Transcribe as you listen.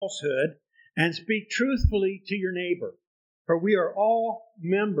falsehood, and speak truthfully to your neighbor, for we are all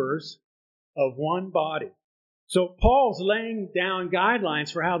members of one body. So Paul's laying down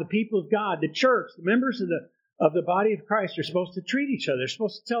guidelines for how the people of God, the church, the members of the body of Christ are supposed to treat each other. They're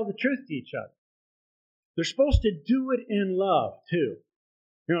supposed to tell the truth to each other. They're supposed to do it in love, too.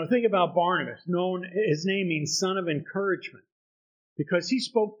 Think about Barnabas. His name means son of encouragement, because he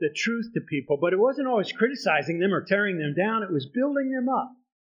spoke the truth to people, but it wasn't always criticizing them or tearing them down. It was building them up.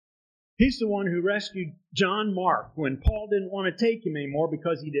 He's the one who rescued John Mark when Paul didn't want to take him anymore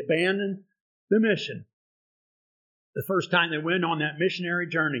because he'd abandoned the mission the first time they went on that missionary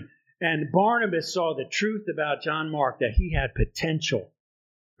journey. And Barnabas saw the truth about John Mark, that he had potential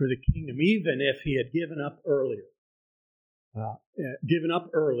for the kingdom, even if he had given up early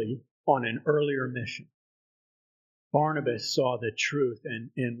on an earlier mission. Barnabas saw the truth and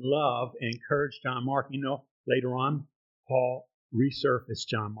in love encouraged John Mark. Later on, Paul resurfaced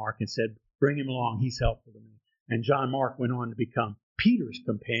John Mark and said, bring him along, he's helpful to me. And John Mark went on to become Peter's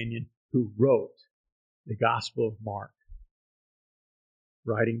companion, who wrote the Gospel of Mark,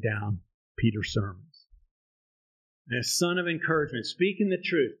 writing down Peter's sermons. And a son of encouragement, speaking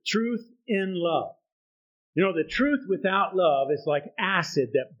the truth in love. The truth without love is like acid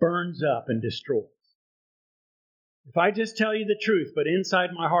that burns up and destroys. If I just tell you the truth, but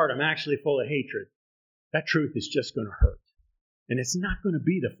inside my heart I'm actually full of hatred, that truth is just going to hurt. And it's not going to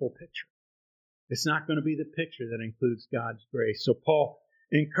be the full picture. It's not going to be the picture that includes God's grace. So Paul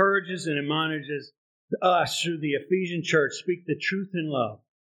encourages and admonishes us through the Ephesian church, speak the truth in love.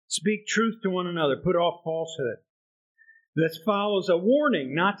 Speak truth to one another. Put off falsehood. This follows a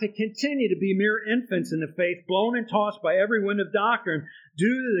warning not to continue to be mere infants in the faith, blown and tossed by every wind of doctrine, due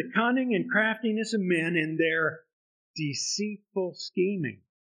to the cunning and craftiness of men in their deceitful scheming.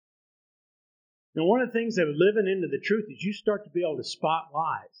 One of the things of living into the truth is you start to be able to spot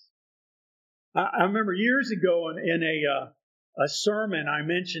lies. I remember years ago in a sermon, I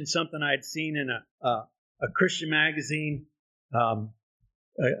mentioned something I'd seen in a Christian magazine.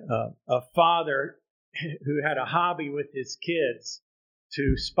 A father who had a hobby with his kids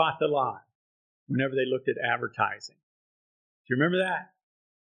to spot the lie whenever they looked at advertising. Do you remember that?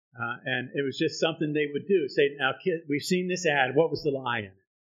 And it was just something they would do. Say, now, kid, we've seen this ad. What was the lie in it?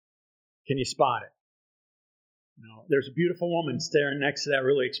 Can you spot it? There's a beautiful woman staring next to that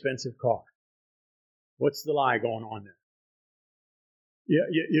really expensive car. What's the lie going on there?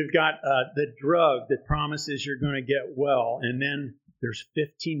 You've got the drug that promises you're going to get well, and then there's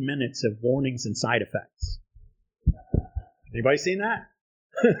 15 minutes of warnings and side effects. Anybody seen that?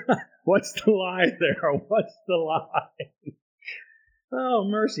 What's the lie there? What's the lie? Oh,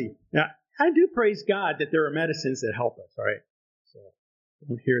 mercy. Now, I do praise God that there are medicines that help us, all right? So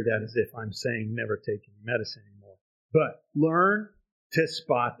don't hear that as if I'm saying never take any medicine anymore. But learn to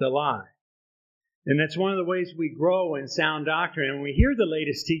spot the lie. And that's one of the ways we grow in sound doctrine. And when we hear the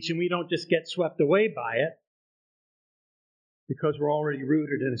latest teaching, we don't just get swept away by it, because we're already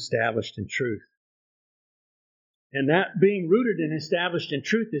rooted and established in truth. And that being rooted and established in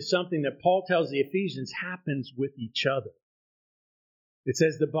truth is something that Paul tells the Ephesians happens with each other. It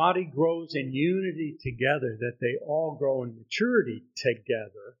says the body grows in unity together, that they all grow in maturity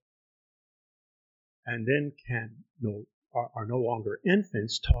together, and then are no longer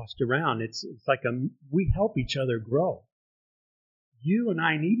infants tossed around. It's like we help each other grow. You and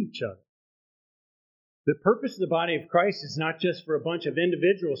I need each other. The purpose of the body of Christ is not just for a bunch of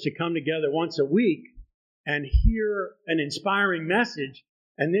individuals to come together once a week and hear an inspiring message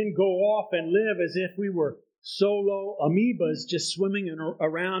and then go off and live as if we were solo amoebas just swimming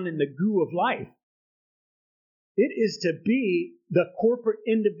around in the goo of life. It is to be the corporate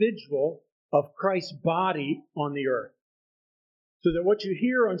individual of Christ's body on the earth. So that what you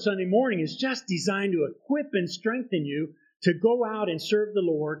hear on Sunday morning is just designed to equip and strengthen you to go out and serve the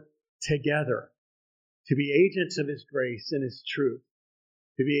Lord together. To be agents of His grace and His truth.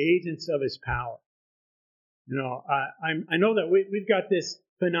 To be agents of His power. I know that we've got this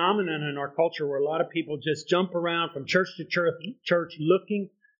phenomenon in our culture where a lot of people just jump around from church to church looking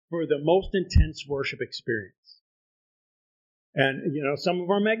for the most intense worship experience. And, some of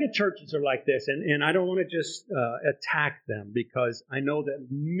our mega churches are like this. And I don't want to just attack them, because I know that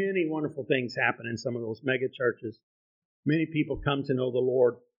many wonderful things happen in some of those mega churches. Many people come to know the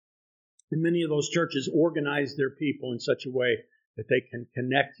Lord. And many of those churches organize their people in such a way that they can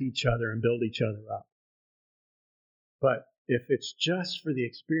connect to each other and build each other up. But if it's just for the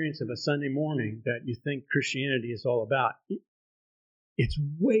experience of a Sunday morning that you think Christianity is all about, it's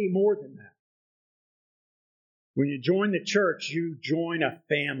way more than that. When you join the church, you join a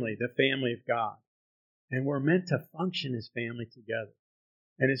family, the family of God. And we're meant to function as family together.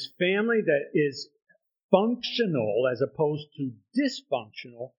 And his family that is functional as opposed to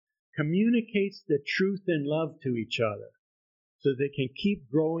dysfunctional communicates the truth and love to each other so they can keep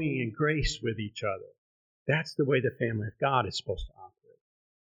growing in grace with each other. That's the way the family of God is supposed to operate.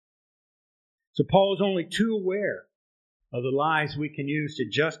 So Paul is only too aware of the lies we can use to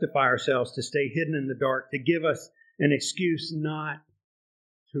justify ourselves, to stay hidden in the dark, to give us an excuse not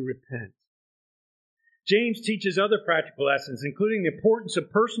to repent. James teaches other practical lessons, including the importance of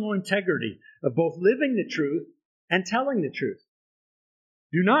personal integrity, of both living the truth and telling the truth.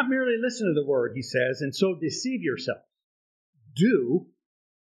 Do not merely listen to the word, he says, and so deceive yourself. Do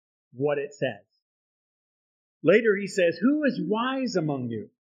what it says. Later he says, who is wise among you?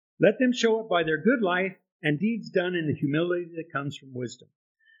 Let them show it by their good life and deeds done in the humility that comes from wisdom.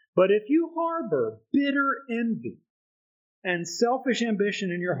 But if you harbor bitter envy and selfish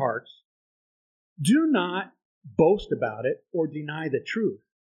ambition in your hearts, do not boast about it or deny the truth.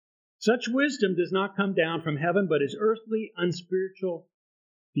 Such wisdom does not come down from heaven, but is earthly, unspiritual,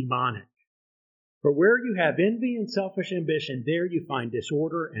 demonic. For where you have envy and selfish ambition, there you find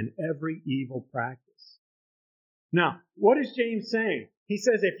disorder and every evil practice. Now, what is James saying? He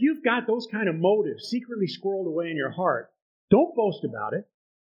says if you've got those kind of motives secretly squirreled away in your heart, don't boast about it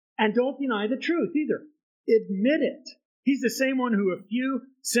and don't deny the truth either. Admit it. He's the same one who a few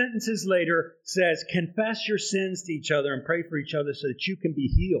sentences later says, confess your sins to each other and pray for each other so that you can be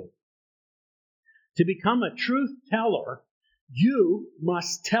healed. To become a truth teller, you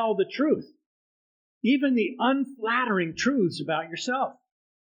must tell the truth, even the unflattering truths about yourself.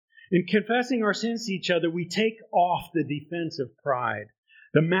 In confessing our sins to each other, we take off the defense of pride,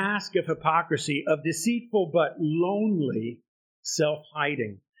 the mask of hypocrisy, of deceitful but lonely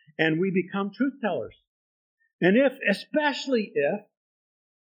self-hiding, and we become truth tellers. And especially if,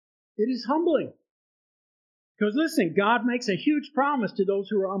 it is humbling. Because listen, God makes a huge promise to those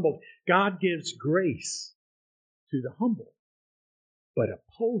who are humbled. God gives grace to the humble, but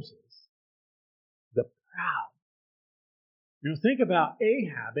opposes the proud. Think about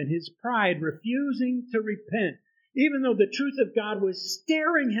Ahab and his pride refusing to repent, even though the truth of God was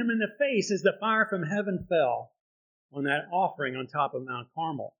staring him in the face as the fire from heaven fell on that offering on top of Mount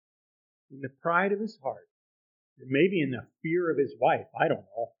Carmel. In the pride of his heart, maybe in the fear of his wife, I don't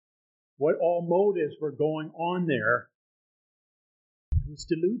know what all motives were going on there. He was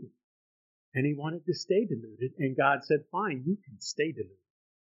deluded. And he wanted to stay deluded. And God said, fine, you can stay deluded.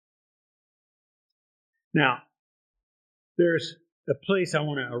 Now, there's a place I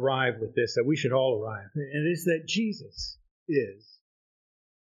want to arrive with this, that we should all arrive. And it is that Jesus is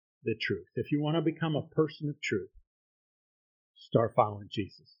the truth. If you want to become a person of truth, start following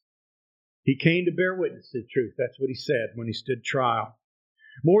Jesus. He came to bear witness to the truth. That's what he said when he stood trial.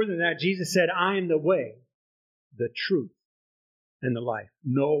 More than that, Jesus said, I am the way, the truth, and the life.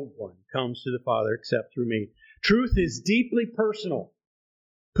 No one comes to the Father except through me. Truth is deeply personal.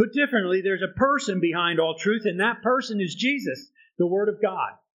 Put differently, there's a person behind all truth, and that person is Jesus, the Word of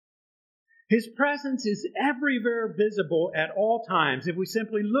God. His presence is everywhere visible at all times. If we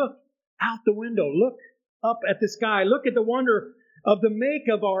simply look out the window, look up at the sky, look at the wonder of the make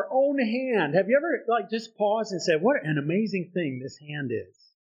of our own hand. Have you ever just paused and said, what an amazing thing this hand is?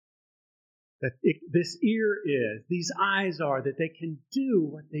 This ear is, these eyes are, that they can do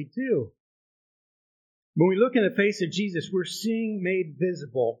what they do. When we look in the face of Jesus, we're seeing made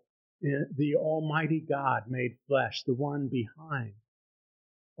visible the Almighty God made flesh, the one behind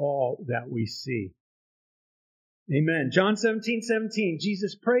all that we see. Amen. John 17:17,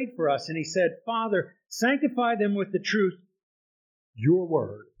 Jesus prayed for us and he said, Father, sanctify them with the truth. Your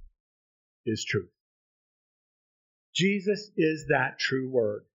word is truth. Jesus is that true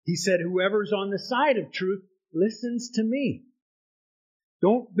word. He said, whoever's on the side of truth listens to me.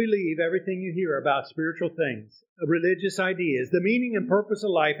 Don't believe everything you hear about spiritual things, religious ideas, the meaning and purpose of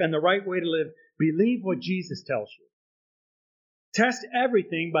life, and the right way to live. Believe what Jesus tells you. Test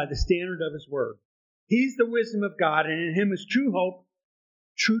everything by the standard of His Word. He's the wisdom of God, and in Him is true hope,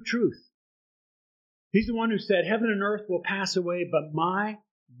 true truth. He's the one who said, heaven and earth will pass away, but my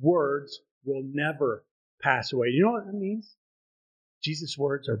words will never pass away. You know what that means? Jesus'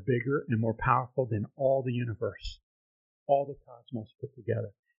 words are bigger and more powerful than all the universe, all the cosmos put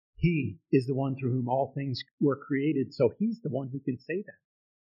together. He is the one through whom all things were created, so He's the one who can say that.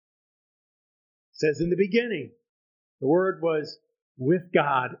 It says in the beginning, the Word was with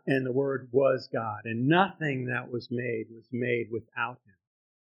God, and the Word was God, and nothing that was made without Him.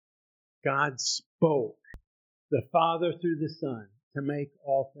 God spoke, the Father through the Son, to make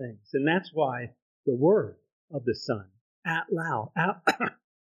all things. And that's why the word of the Son,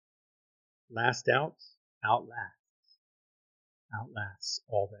 last outs, outlasts. outlasts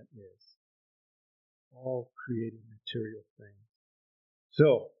all that is. All created material things.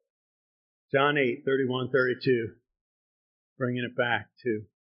 So, John 8, 31, 32, bringing it back to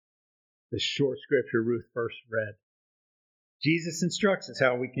the short scripture Ruth first read. Jesus instructs us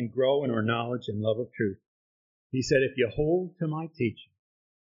how we can grow in our knowledge and love of truth. He said, if you hold to my teaching,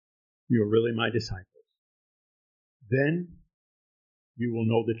 you are really my disciples. Then you will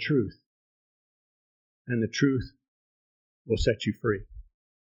know the truth, and the truth will set you free.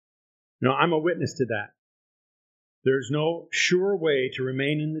 Now, I'm a witness to that. There's no sure way to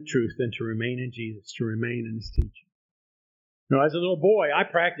remain in the truth than to remain in Jesus, to remain in His teaching. Now, as a little boy, I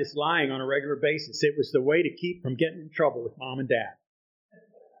practiced lying on a regular basis. It was the way to keep from getting in trouble with mom and dad.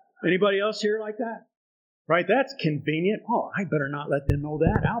 Anybody else here like that? Right? That's convenient. Oh, I better not let them know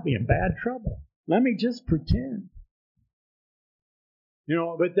that. I'll be in bad trouble. Let me just pretend.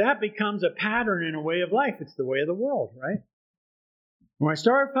 But that becomes a pattern in a way of life. It's the way of the world, right? When I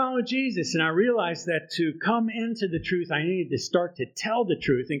started following Jesus and I realized that to come into the truth, I needed to start to tell the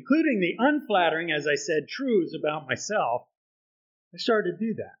truth, including the unflattering, as I said, truths about myself, I started to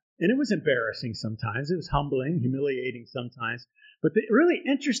do that. And it was embarrassing sometimes. It was humbling, humiliating sometimes. But the really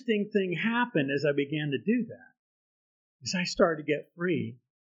interesting thing happened as I began to do that, is I started to get free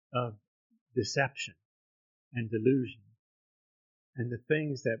of deception and delusion and the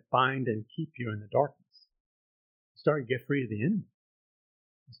things that bind and keep you in the darkness. I started to get free of the enemy.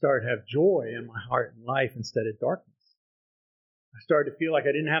 I started to have joy in my heart and life instead of darkness. I started to feel like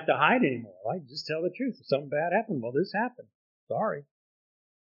I didn't have to hide anymore. I could just tell the truth. If something bad happened, well, this happened. Sorry.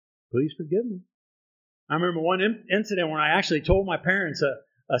 Please forgive me. I remember one incident when I actually told my parents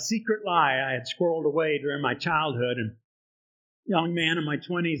a secret lie I had squirreled away during my childhood. And young man in my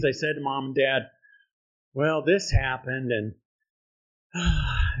 20s, I said to Mom and Dad, well, this happened, and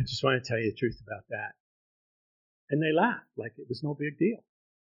I just want to tell you the truth about that. And they laughed like it was no big deal.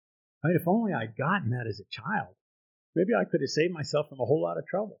 Right? If only I'd gotten that as a child, maybe I could have saved myself from a whole lot of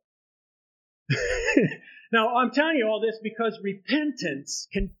trouble. Now, I'm telling you all this because repentance,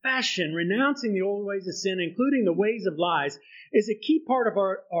 confession, renouncing the old ways of sin, including the ways of lies, is a key part of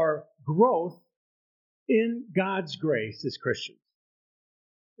our growth in God's grace as Christians.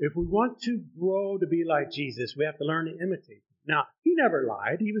 If we want to grow to be like Jesus, we have to learn to imitate him. Now, he never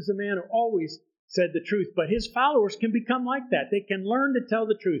lied. He was a man who always said the truth, but his followers can become like that. They can learn to tell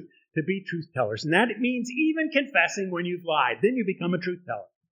the truth, to be truth tellers. And that means even confessing when you've lied. Then you become a truth teller.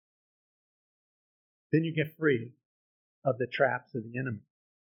 Then you get free of the traps of the enemy.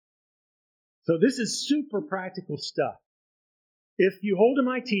 So this is super practical stuff. If you hold to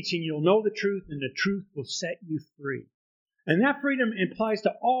my teaching, you'll know the truth, and the truth will set you free. And that freedom applies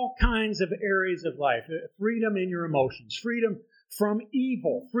to all kinds of areas of life. Freedom in your emotions, freedom from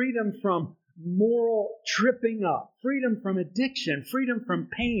evil, freedom from moral tripping up, freedom from addiction, freedom from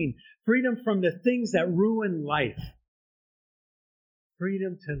pain, freedom from the things that ruin life.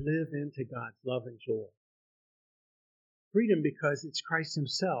 Freedom to live into God's love and joy. Freedom because it's Christ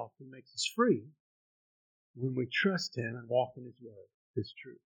himself who makes us free when we trust him and walk in his word, his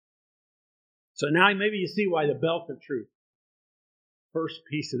truth. So now maybe you see why the belt of truth, first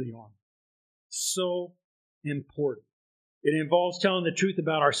piece of the armor, so important. It involves telling the truth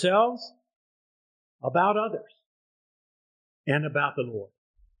about ourselves, about others, and about the Lord.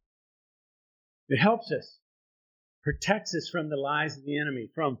 It helps us, protects us from the lies of the enemy,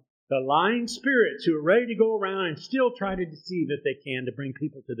 from the lying spirits who are ready to go around and still try to deceive if they can to bring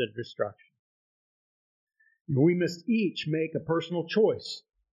people to their destruction. We must each make a personal choice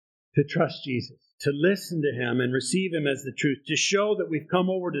to trust Jesus, to listen to him and receive him as the truth, to show that we've come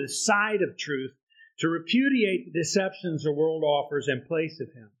over to the side of truth, to repudiate the deceptions the world offers in place of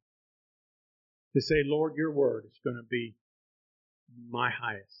him. To say, Lord, your word is going to be my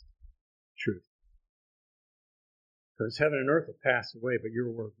highest truth. Because heaven and earth will pass away, but your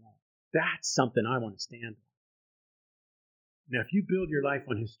word won't. That's something I want to stand on. Now, if you build your life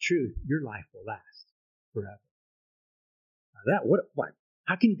on his truth, your life will last forever. Now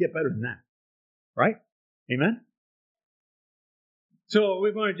how can you get better than that? Right? Amen? So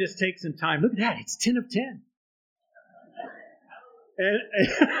we're going to just take some time. Look at that. It's 10 of 10. And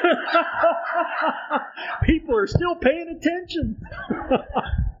people are still paying attention.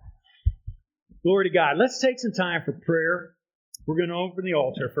 Glory to God. Let's take some time for prayer. We're going to open the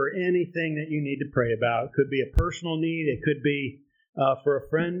altar for anything that you need to pray about. It could be a personal need. It could be for a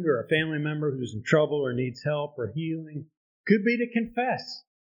friend or a family member who's in trouble or needs help or healing. It could be to confess.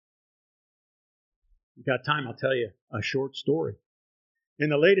 If you've got time, I'll tell you a short story. In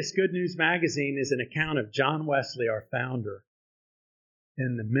the latest Good News magazine is an account of John Wesley, our founder,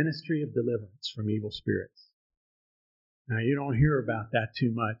 in the ministry of deliverance from evil spirits. Now, you don't hear about that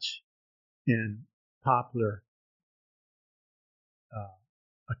too much in popular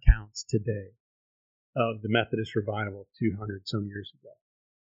accounts today of the Methodist revival 200 some years ago.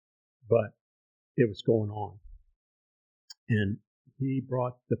 But it was going on. And he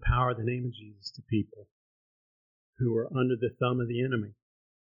brought the power of the name of Jesus to people who were under the thumb of the enemy.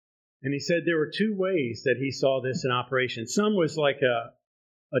 And he said there were two ways that he saw this in operation. Some was like a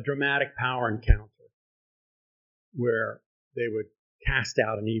dramatic power encounter where they would cast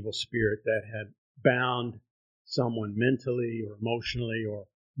out an evil spirit that had bound someone mentally or emotionally or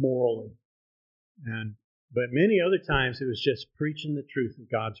morally. But many other times it was just preaching the truth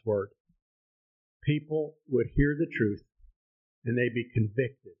of God's word. People would hear the truth and they'd be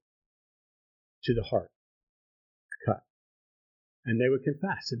convicted to the heart, cut. And they would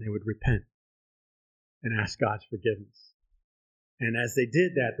confess and they would repent and ask God's forgiveness. And as they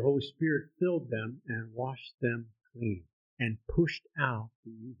did that, the Holy Spirit filled them and washed them clean and pushed out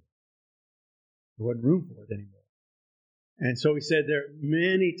the evil. There wasn't room for it anymore. And so he said there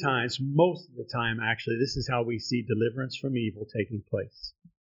many times, most of the time actually, this is how we see deliverance from evil taking place.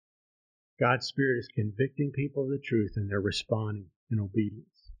 God's Spirit is convicting people of the truth and they're responding in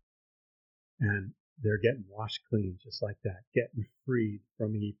obedience. And they're getting washed clean just like that, getting freed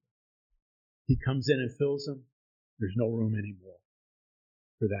from evil. He comes in and fills them. There's no room anymore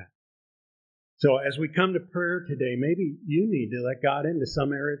for that. So as we come to prayer today, maybe you need to let God into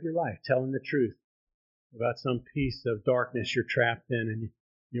some area of your life, telling the truth about some piece of darkness you're trapped in and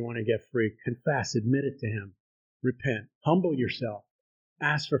you want to get free. Confess, admit it to Him, repent, humble yourself,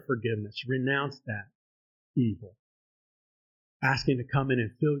 ask for forgiveness, renounce that evil. Ask Him to come in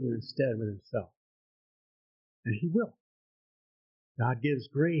and fill you instead with Himself. And He will. God gives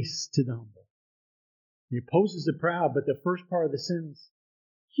grace to the humble. He opposes the proud, but the first part of the sin's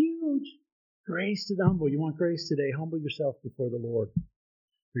huge. Grace to the humble. You want grace today? Humble yourself before the Lord.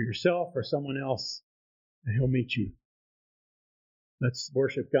 For yourself or someone else, and He'll meet you. Let's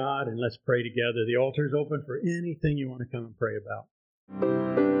worship God and let's pray together. The altar is open for anything you want to come and pray about.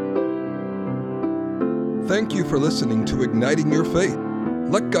 Thank you for listening to Igniting Your Faith.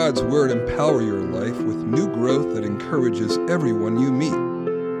 Let God's Word empower your life with new growth that encourages everyone you meet.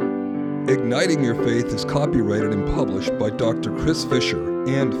 Igniting Your Faith is copyrighted and published by Dr. Chris Fisher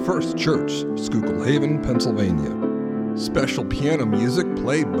and First Church, Schuylkill Haven, Pennsylvania. Special piano music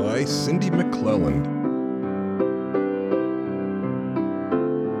played by Cindy McClelland.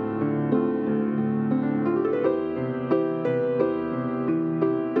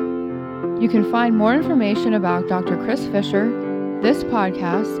 You can find more information about Dr. Chris Fisher, this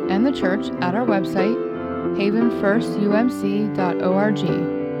podcast, and the church at our website, havenfirstumc.org.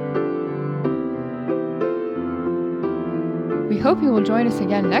 We hope you will join us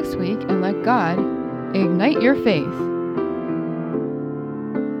again next week and let God ignite your faith.